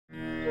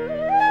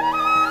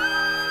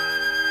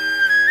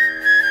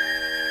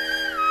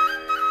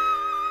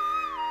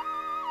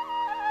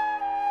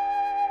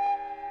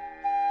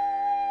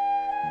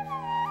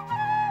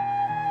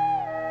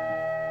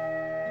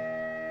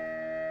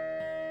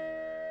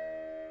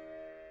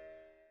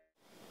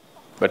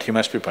but he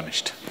must be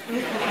punished.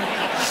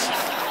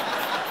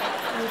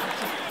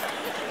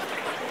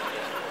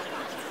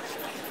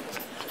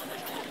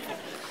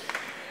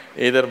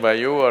 Either by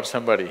you or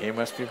somebody, he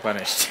must be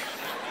punished.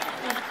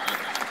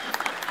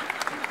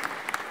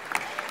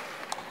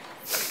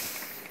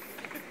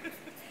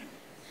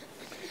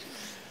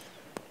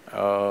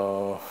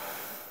 Oh,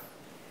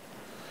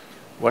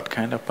 what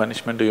kind of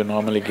punishment do you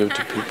normally give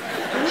to people?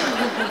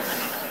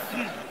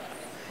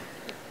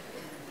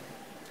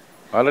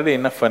 Already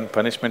enough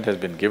punishment has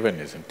been given,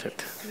 isn't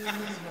it?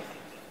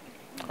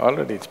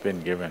 Already it's been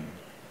given.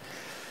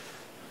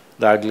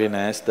 The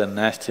ugliness, the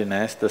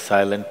nastiness, the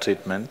silent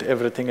treatment,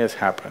 everything has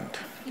happened.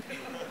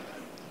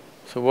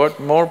 So what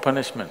more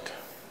punishment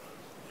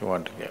you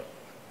want to give?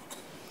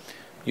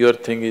 Your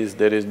thing is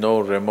there is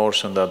no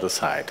remorse on the other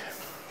side.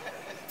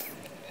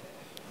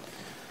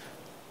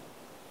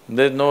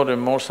 There's no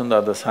remorse on the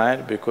other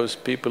side because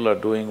people are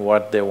doing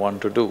what they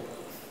want to do,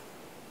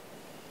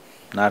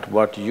 not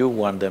what you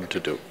want them to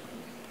do,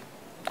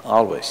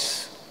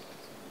 always.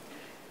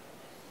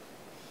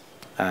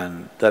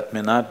 And that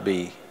may not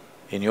be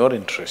in your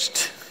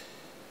interest,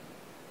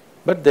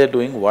 but they're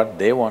doing what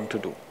they want to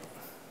do.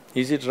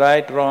 Is it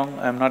right, wrong?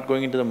 I'm not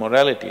going into the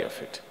morality of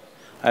it.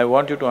 I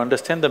want you to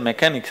understand the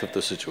mechanics of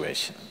the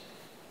situation.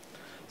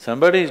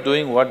 Somebody is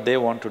doing what they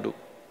want to do.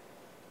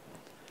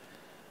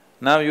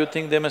 Now you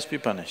think they must be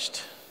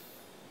punished.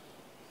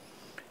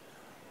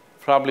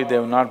 Probably they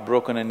have not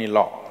broken any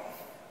law,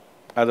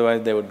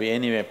 otherwise they would be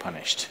anyway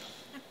punished.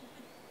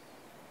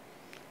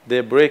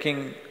 They're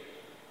breaking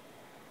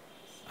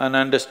an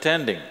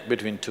understanding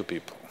between two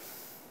people.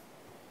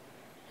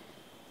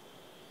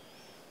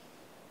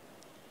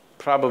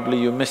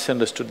 Probably you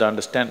misunderstood the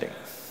understanding.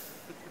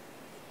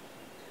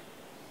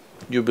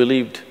 You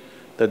believed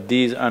that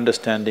these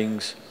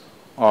understandings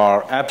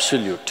are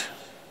absolute.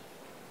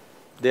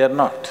 They are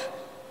not.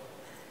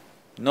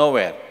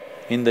 Nowhere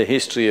in the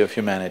history of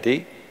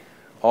humanity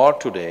or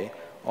today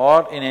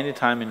or in any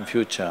time in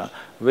future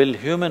will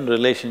human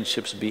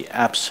relationships be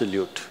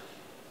absolute.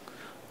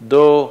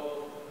 Though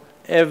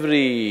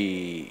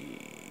every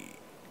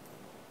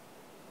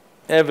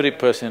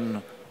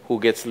person who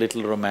gets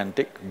little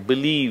romantic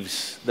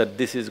believes that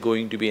this is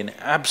going to be an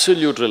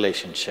absolute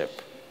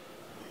relationship,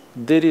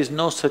 there is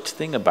no such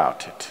thing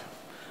about it.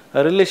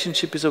 A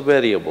relationship is a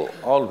variable,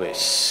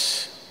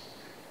 always.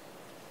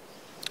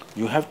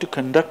 You have to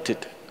conduct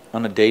it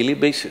on a daily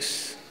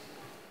basis.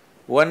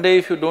 One day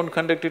if you don't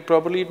conduct it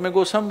properly, it may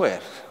go somewhere.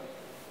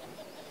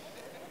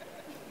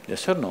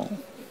 Yes or no?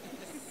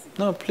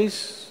 No,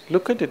 please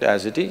look at it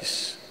as it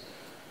is.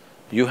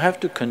 You have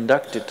to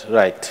conduct it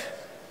right.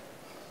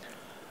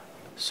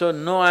 So,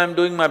 no, I'm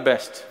doing my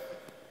best.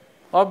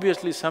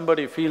 Obviously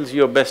somebody feels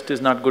your best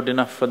is not good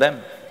enough for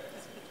them.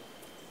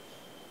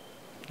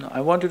 No,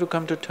 I want you to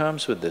come to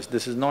terms with this.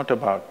 This is not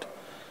about…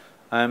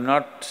 I'm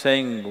not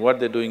saying what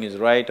they're doing is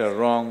right or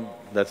wrong,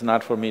 that's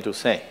not for me to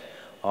say.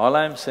 All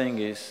I'm saying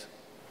is,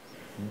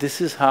 this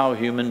is how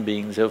human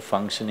beings are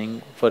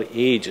functioning for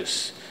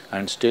ages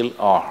and still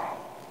are.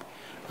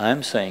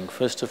 I'm saying,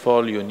 first of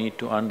all, you need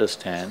to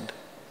understand,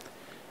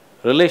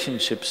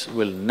 relationships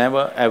will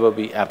never ever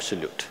be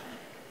absolute.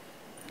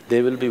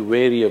 There will be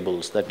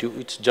variables that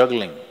it's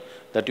juggling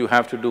that you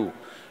have to do.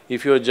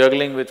 If you're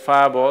juggling with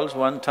fireballs,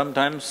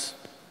 sometimes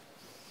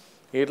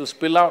it'll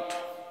spill out.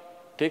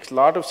 Takes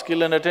lot of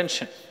skill and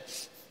attention.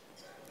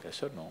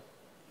 Yes or no?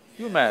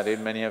 You married,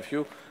 many of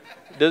you.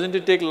 Doesn't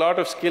it take a lot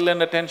of skill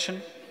and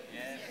attention?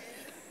 Yes.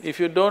 If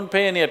you don't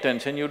pay any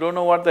attention, you don't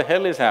know what the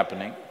hell is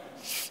happening.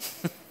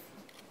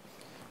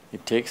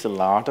 It takes a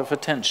lot of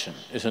attention,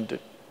 isn't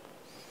it?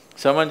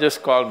 Someone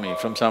just called me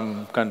from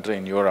some country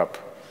in Europe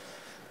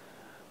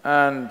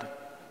and,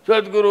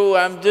 "Sadhguru,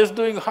 I'm just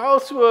doing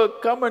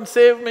housework, come and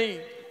save me."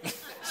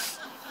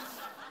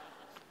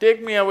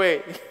 Take me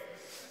away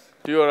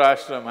to your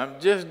ashram, I'm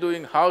just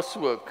doing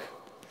housework.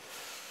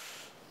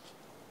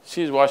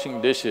 She's washing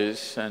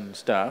dishes and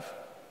stuff.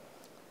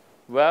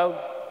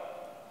 Well,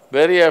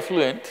 very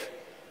affluent,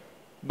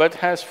 but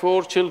has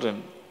 4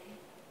 children.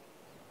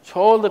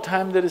 So all the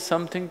time there is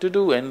something to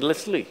do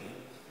endlessly.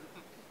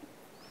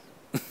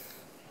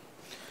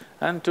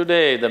 And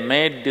today the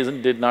maid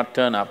did not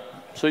turn up,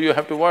 so you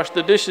have to wash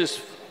the dishes.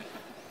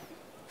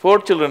 4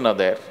 children are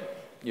there,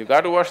 you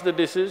got to wash the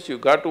dishes, you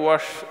got to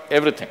wash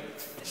everything.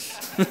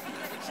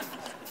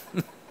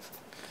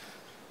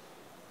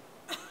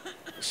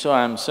 So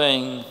I'm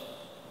saying,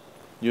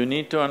 you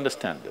need to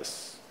understand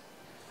this.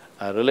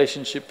 A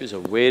relationship is a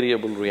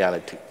variable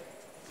reality.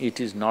 It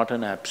is not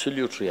an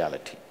absolute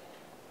reality.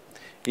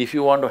 If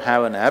you want to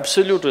have an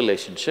absolute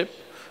relationship,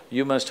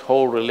 you must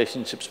hold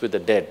relationships with the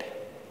dead.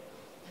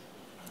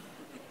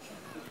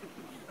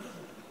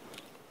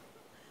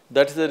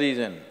 That's the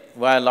reason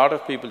why a lot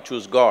of people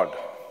choose God,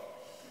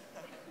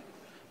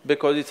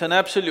 because it's an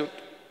absolute.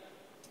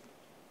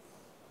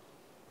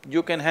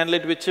 You can handle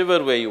it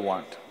whichever way you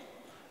want.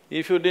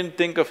 If you didn't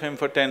think of him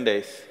for 10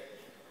 days,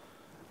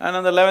 and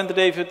on the 11th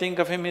day if you think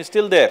of him, he's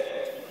still there.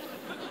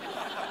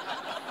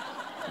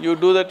 You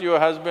do that to your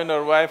husband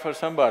or wife or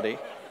somebody,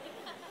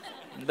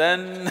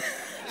 then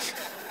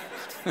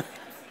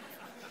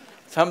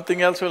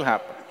something else will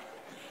happen.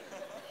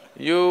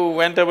 You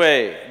went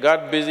away,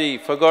 got busy,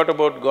 forgot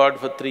about God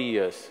for 3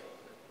 years.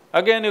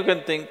 Again you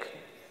can think,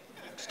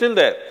 still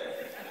there.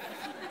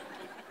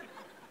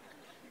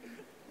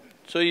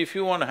 So if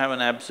you want to have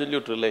an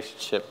absolute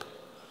relationship,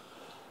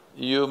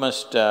 you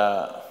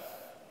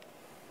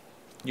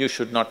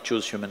should not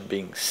choose human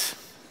beings.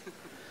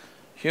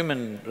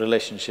 Human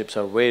relationships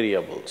are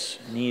variables,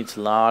 needs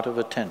lot of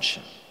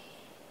attention.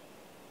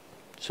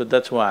 So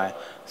that's why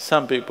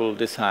some people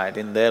decide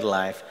in their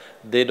life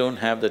they don't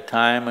have the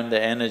time and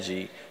the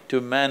energy to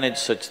manage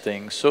such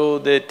things, so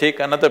they take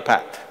another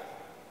path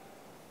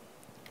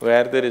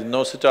where there is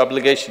no such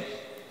obligation.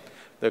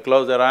 They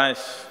close their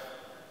eyes,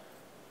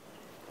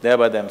 they're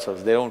by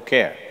themselves, they don't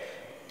care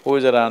who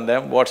is around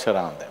them, what's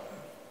around them.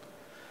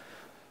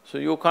 So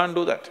you can't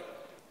do that.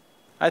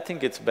 I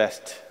think it's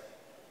best,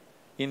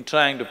 in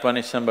trying to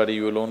punish somebody,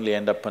 you will only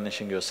end up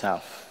punishing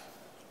yourself.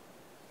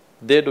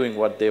 They're doing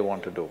what they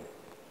want to do.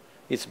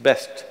 It's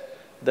best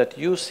that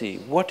you see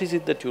what is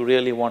it that you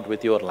really want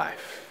with your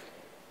life.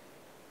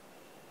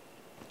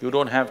 You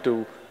don't have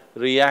to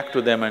react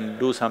to them and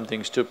do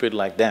something stupid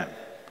like them.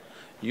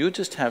 You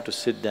just have to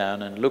sit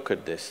down and look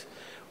at this.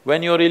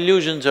 When your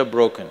illusions are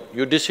broken,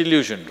 you're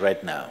disillusioned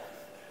right now,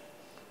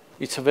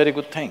 it's a very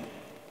good thing.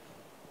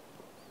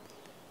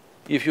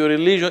 If your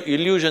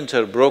illusions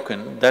are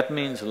broken, that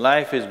means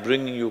life is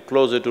bringing you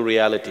closer to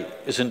reality,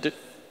 isn't it?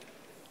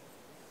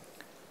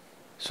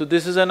 So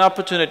this is an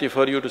opportunity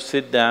for you to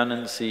sit down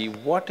and see,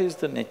 what is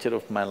the nature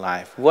of my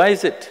life? Why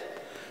is it?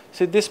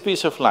 See, this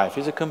piece of life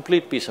is a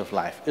complete piece of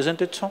life,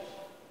 isn't it so?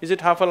 Is it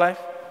half a life?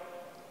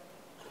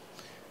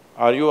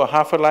 Are you a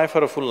half a life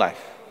or a full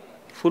life?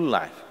 Full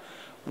life.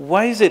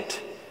 Why is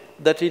it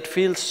that it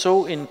feels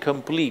so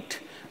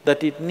incomplete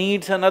that it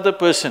needs another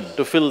person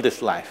to fill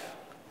this life?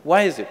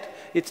 Why is it?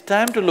 It's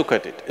time to look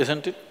at it,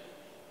 isn't it?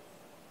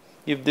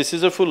 If this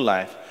is a full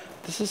life,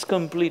 this is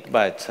complete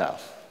by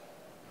itself.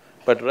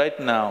 But right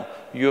now,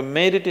 you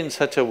made it in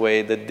such a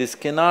way that this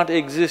cannot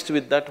exist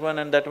with that one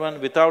and that one,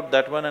 without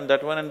that one and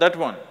that one and that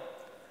one.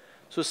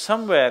 So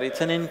somewhere it's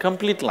an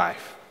incomplete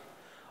life,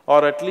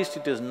 or at least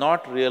it has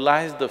not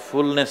realized the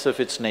fullness of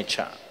its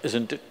nature,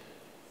 isn't it?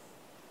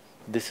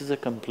 This is a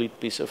complete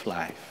piece of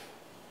life,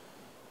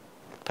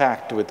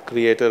 packed with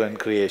creator and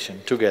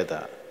creation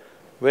together.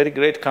 Very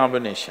great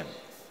combination.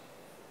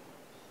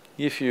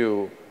 If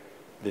you…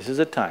 this is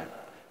a time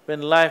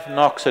when life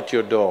knocks at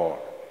your door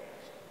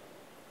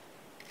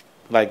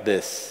like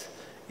this,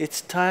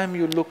 it's time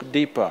you look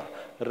deeper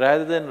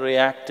rather than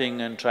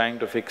reacting and trying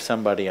to fix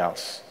somebody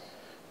else.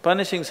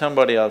 Punishing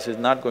somebody else is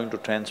not going to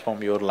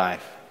transform your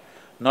life,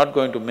 not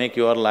going to make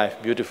your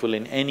life beautiful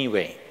in any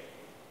way.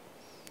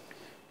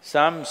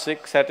 Some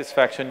sick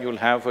satisfaction you'll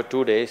have for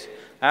 2 days,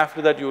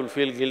 after that you'll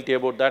feel guilty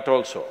about that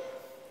also.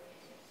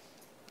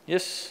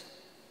 Yes,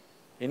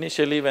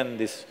 initially when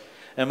this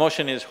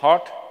emotion is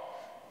hot,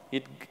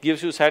 it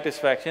gives you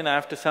satisfaction,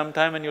 after some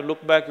time when you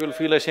look back, you'll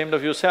feel ashamed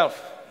of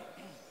yourself.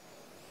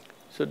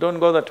 So don't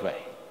go that way.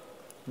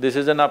 This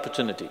is an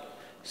opportunity.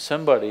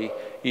 Somebody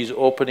is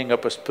opening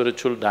up a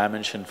spiritual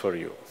dimension for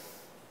you,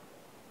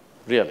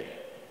 really.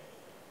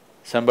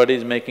 Somebody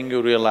is making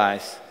you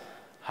realize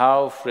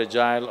how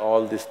fragile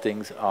all these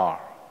things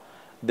are.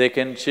 They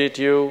can cheat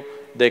you,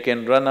 they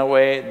can run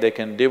away, they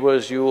can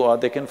divorce you, or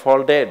they can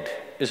fall dead,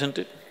 isn't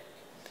it?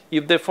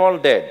 If they fall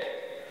dead,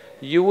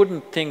 you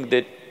wouldn't think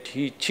that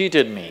he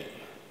cheated me.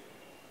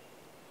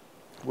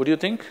 Would you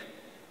think?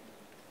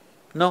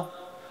 No.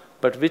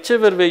 But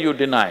whichever way you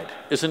denied,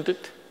 isn't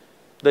it?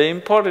 The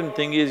important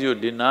thing is you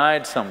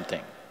denied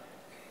something.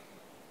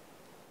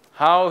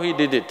 How he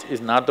did it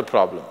is not the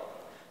problem.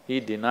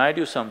 He denied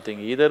you something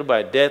either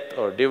by death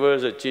or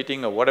divorce or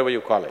cheating or whatever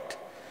you call it.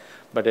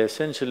 But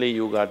essentially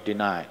you got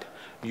denied.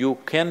 You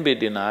can be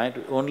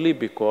denied only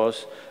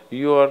because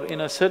you are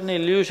in a certain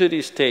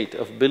illusory state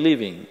of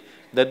believing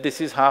that this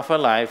is half a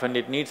life and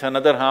it needs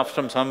another half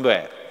from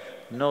somewhere.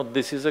 No,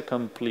 this is a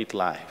complete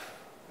life.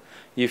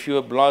 If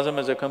you blossom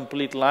as a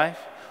complete life,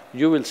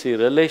 you will see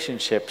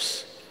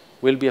relationships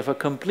will be of a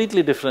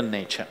completely different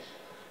nature.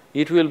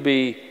 It will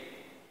be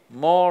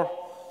more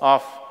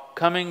of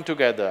coming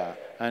together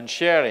and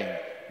sharing,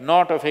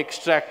 not of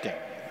extracting.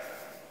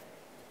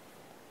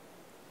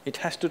 It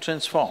has to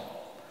transform.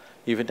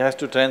 If it has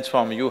to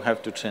transform, you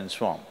have to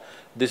transform.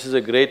 This is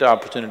a great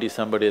opportunity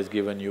somebody has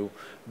given you.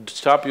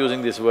 Stop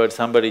using this word,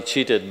 somebody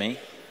cheated me.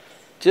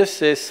 Just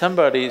say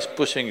somebody is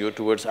pushing you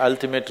towards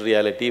ultimate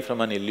reality from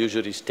an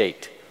illusory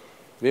state.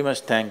 We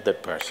must thank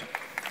that person.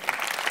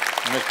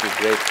 We must be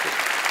grateful.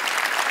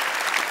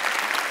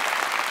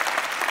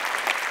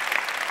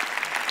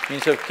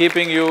 Instead of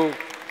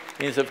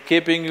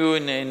keeping you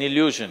in an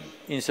illusion,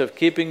 instead of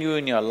keeping you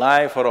in your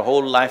life for a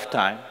whole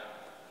lifetime,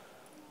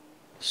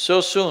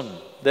 so soon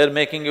they're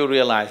making you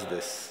realize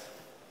this.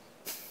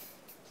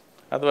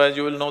 Otherwise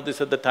you will know this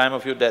at the time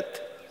of your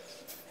death.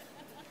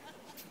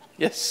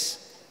 Yes.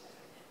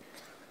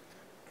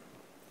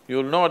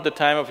 You'll know at the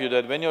time of your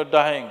death, when you're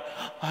dying,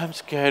 I'm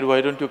scared,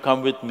 why don't you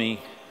come with me?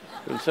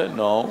 You'll say,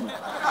 no.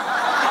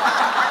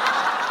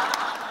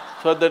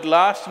 So at that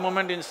last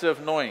moment, instead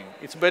of knowing,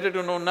 it's better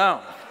to know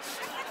now.